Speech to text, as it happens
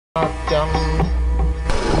By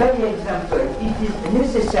example, it is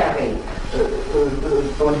necessary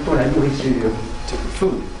pour la nourriture,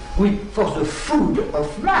 food, for the food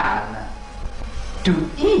of man to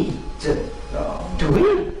eat.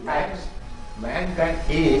 Man can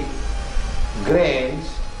eat grains,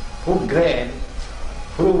 food grain,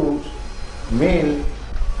 fruits, milk,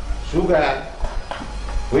 sugar,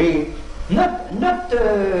 wheat.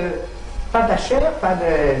 Pas de chair, pas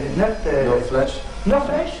de no flesh. No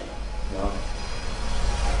flesh. No.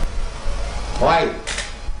 Why?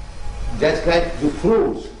 Just like the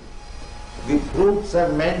fruits. The fruits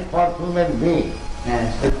are meant for human beings.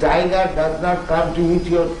 Yes. The tiger does not come to eat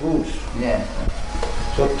your fruits. Yes.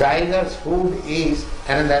 So tiger's food is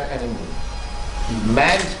another animal.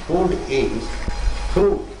 Man's food is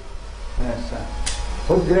fruit. Yes, sir.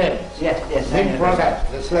 Food grains. Yes. Milk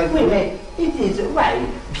products. That's like Oui, it is why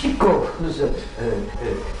because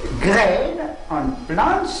grain and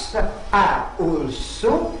plants are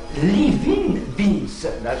also living beings.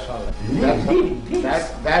 That's all. Living beings.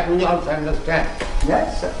 That we also understand.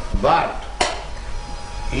 Yes. But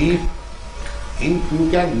if you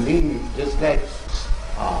can live just like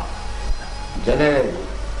generally,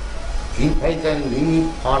 if I can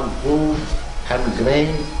live on food and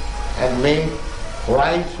grains and milk,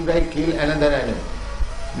 why should I kill another animal?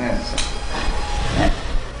 Yes.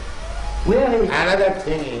 Where is Another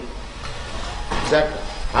thing is that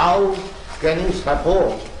how can you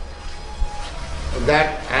suppose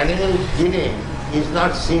that animal killing is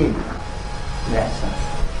not sin? Yes.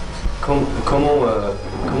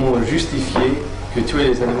 Comment justifier que tuer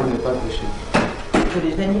les animaux n'est pas péché? Que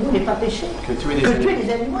les animaux n'est pas péché. Que tuer les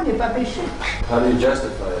animaux n'est pas péché. How do you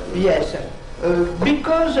justify it? Yes,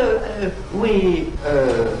 because we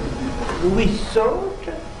thought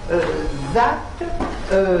that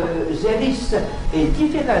there is a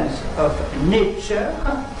difference of nature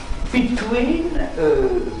between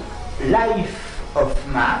life of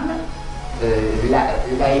man,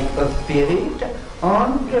 life of spirit,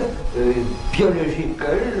 and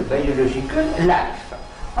biological life.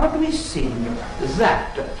 And we think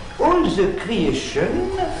that all the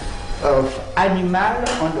creation of animal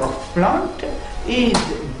and of plant is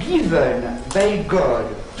given by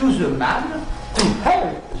God to the man to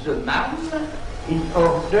help the man in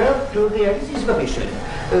order to realize his vocation.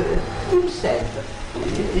 Himself,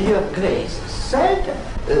 Your Grace, said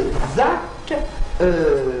that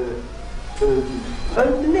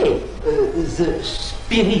only the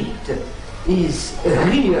spirit is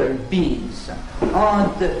real beings,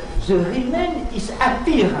 and the remain is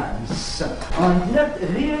appearance, and not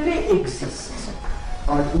really exists.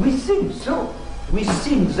 And we think so. We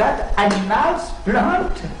think that animals,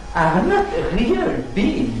 plants, are not real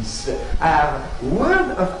beings, are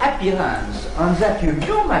world of appearance, and that a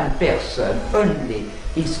human person only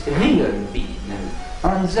is real being.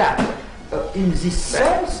 And that, in this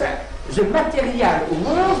sense, the material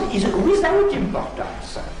world is without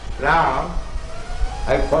importance. Now,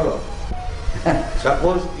 I follow.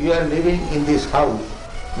 Suppose you are living in this house.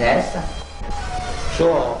 Yes.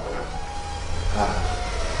 So,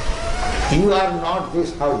 you are not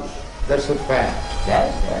this house. That's a fact.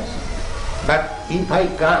 Yes. But if I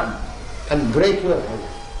come and break your house,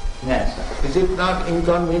 Yes. is it not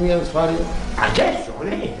inconvenience for you? Yes,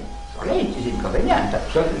 surely it is inconvenient.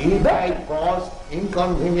 So if I cause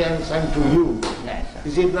inconvenience unto you, Yes.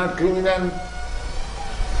 is it not criminal?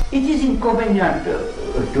 It is inconvenient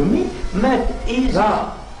to me, but is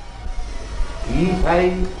No. If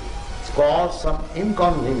I cause some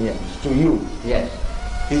inconvenience to you, yes.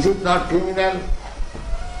 is it not criminal?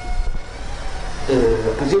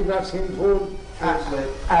 Is it not sinful?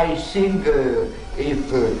 I think if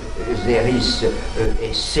there is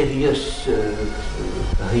a serious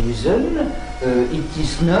reason, it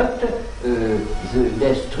is not the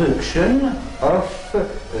destruction of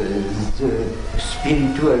the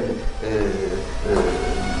spiritual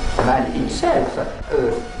man itself.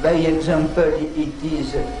 By example, it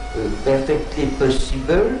is perfectly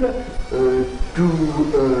possible to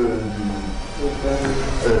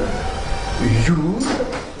use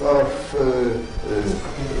of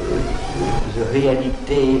the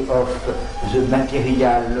reality of the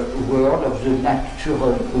material world, of the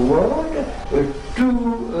natural world, to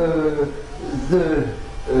the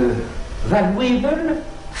valuable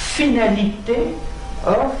finality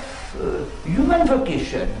of human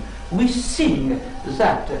vocation. We think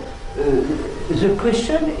that the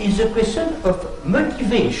question is a question of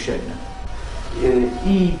motivation.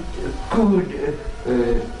 It could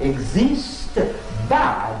exist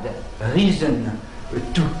bad reason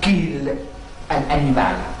to kill an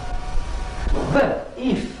animal. But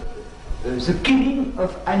if the killing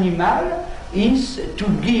of animal is to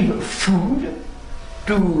give food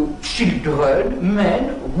to children,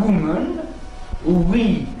 men, women,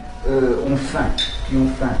 oui, ont faim, qui ont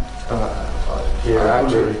faim.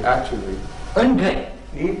 Actually. Hungry.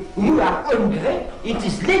 We are hungry. It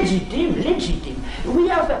is legitimate. We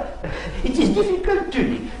have. It is difficult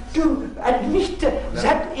to admit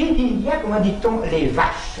that il y a, comment dit-on, les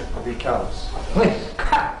vaches. Des cows. Oui,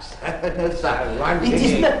 cows. It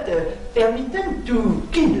is not permitted to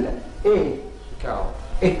kill a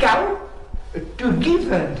cow to give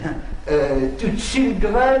to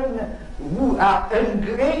children who are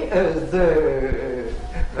hungry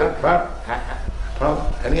from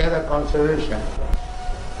any other consideration,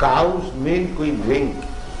 cow's milk we drink.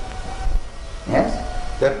 Yes.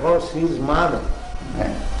 Therefore she is mother.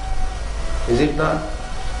 Yes. Is it not?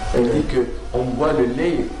 Elle dit qu'on boit le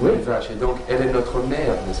lait des vaches et donc elle est notre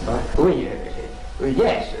mère, n'est-ce pas? Oui,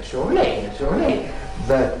 yes, surely.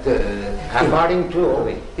 But According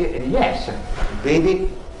to yes, Vedic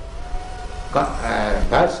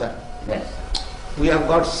person, yes, we have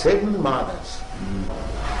got 7 mothers.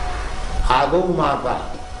 Ado Mata,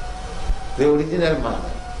 the original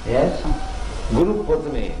mother. yes, Guru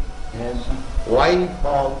Patni, yes, wife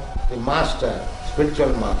of the master,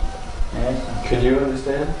 spiritual master. yes. Can you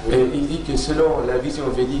understand? Et il dit que selon la vision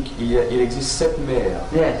védique, il existe 7 mères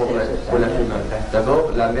Yes, pour yes, l'être humain. yes.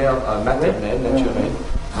 D'abord, la mère maternelle, Oui. naturelle.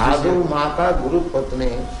 Ado Mata, Guru Patni,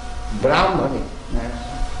 Brahmani, Yes.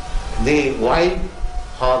 the wife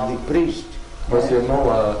of the priest, Deuxièmement,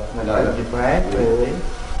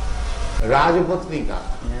 Rajaputnika,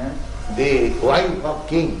 Yes. the wife of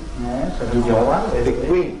king, Yes. the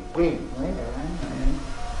queen. Oui.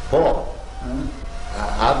 4.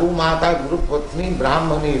 Adu Mata, Guru Patni,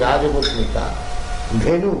 Brahmani, Rajaputnika,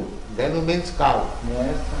 Dhenu means cow.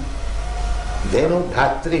 Yes. Dhenu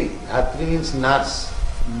Dhatri means nurse.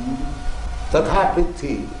 Tatha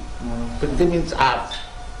Prithi, Prithi means earth.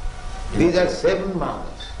 These are 7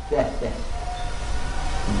 mothers. Yes.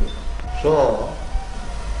 So,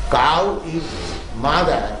 cow is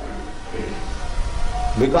mother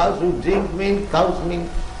because you drink milk, cow's milk.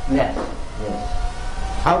 Yes.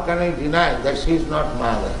 How can I deny that she is not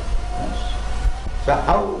mother? So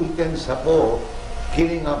how we can support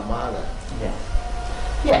killing of mother?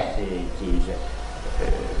 Yes, it is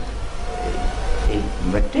a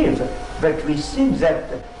motive, but we see that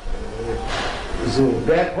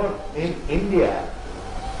Therefore, in India,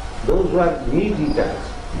 those who are meat eaters,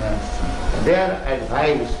 they are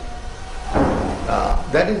advised,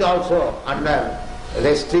 that is also under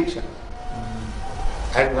restriction,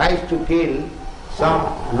 advised to kill some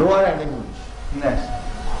lower animals,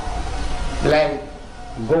 like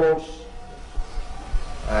goats,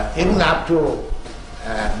 even up to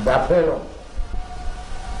buffalo.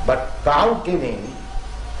 But cow killing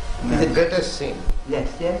is the greatest sin. Yes.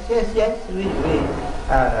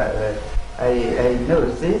 I know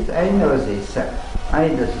this.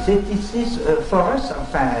 It is for us,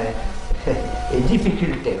 a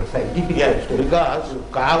difficulty. Yes, because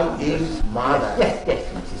cow is mother. Yes, it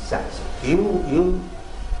is such. You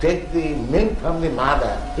take the milk from the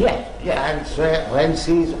mother, Yes. and so when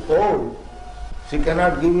she is old, she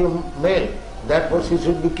cannot give you milk. Therefore, she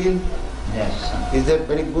should be killed. Yes. Is that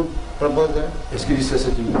very good proposal? Est-ce que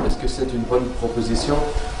c'est une bonne proposition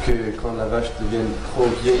que quand la vache devient trop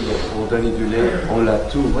vieille pour donner du lait, on la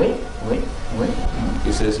tue? Oui.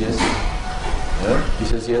 He says yes. He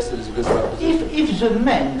says yes, it is a good proposition. If the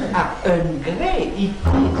men are hungry, it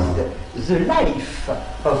is the life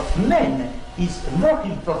of men is more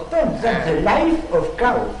important than the life of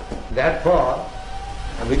cow. Therefore,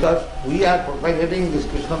 because we are propagating this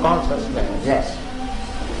Krishna consciousness, Yes.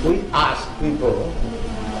 we ask people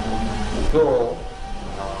to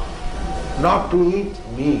not to eat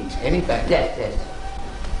meat, any kind. Yes.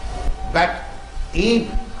 But if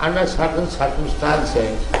under certain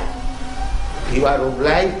circumstances you are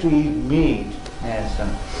obliged to eat meat, Yes.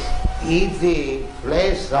 eat the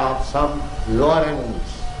flesh of some lower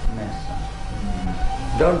animals. Yes.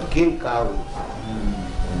 Don't kill cows.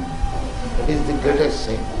 It is the greatest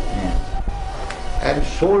sin. Yes. And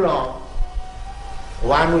so long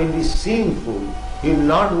one will be sinful, he will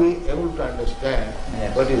not be able to understand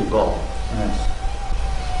Yes. what is God. Yes.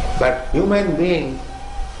 But human being,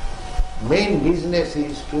 main business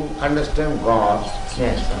is to understand God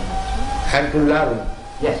Yes. and to love Him.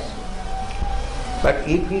 Yes. But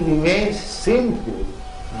if he remains sinful,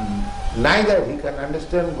 neither he can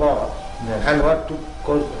understand God Yes. and what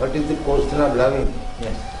is the question of loving.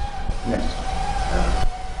 Yes.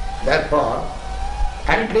 Therefore,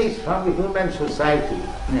 at least from the human society,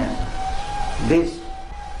 Yes. this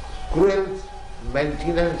cruel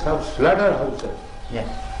maintenance of slaughterhouses Yes.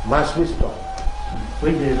 must be stopped.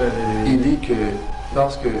 Oui, Il dit que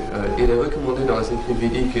parce que il est recommandé dans les écrits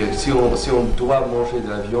védiques que si on doit manger de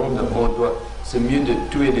la viande, c'est mieux de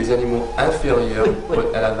tuer des animaux inférieurs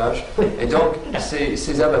à la vache. Et donc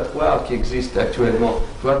ces abattoirs qui existent actuellement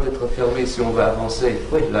doivent être fermés si on veut avancer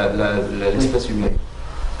l'espèce humaine.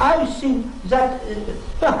 I think that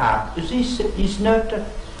perhaps this is not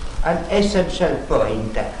an essential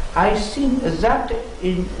point. I think that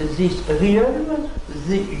in this realm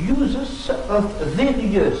the uses of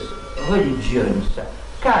various religions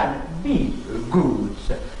can be good.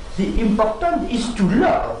 The important is to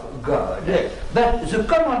love God, but the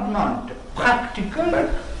commandment practical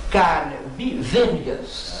can be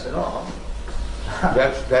various.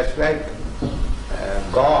 That's like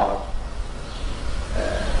God.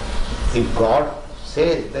 If God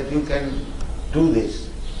says that you can do this,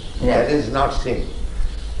 that is not sin.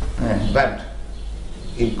 But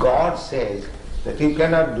if God says that you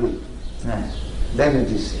cannot do it, then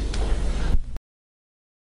it is sin.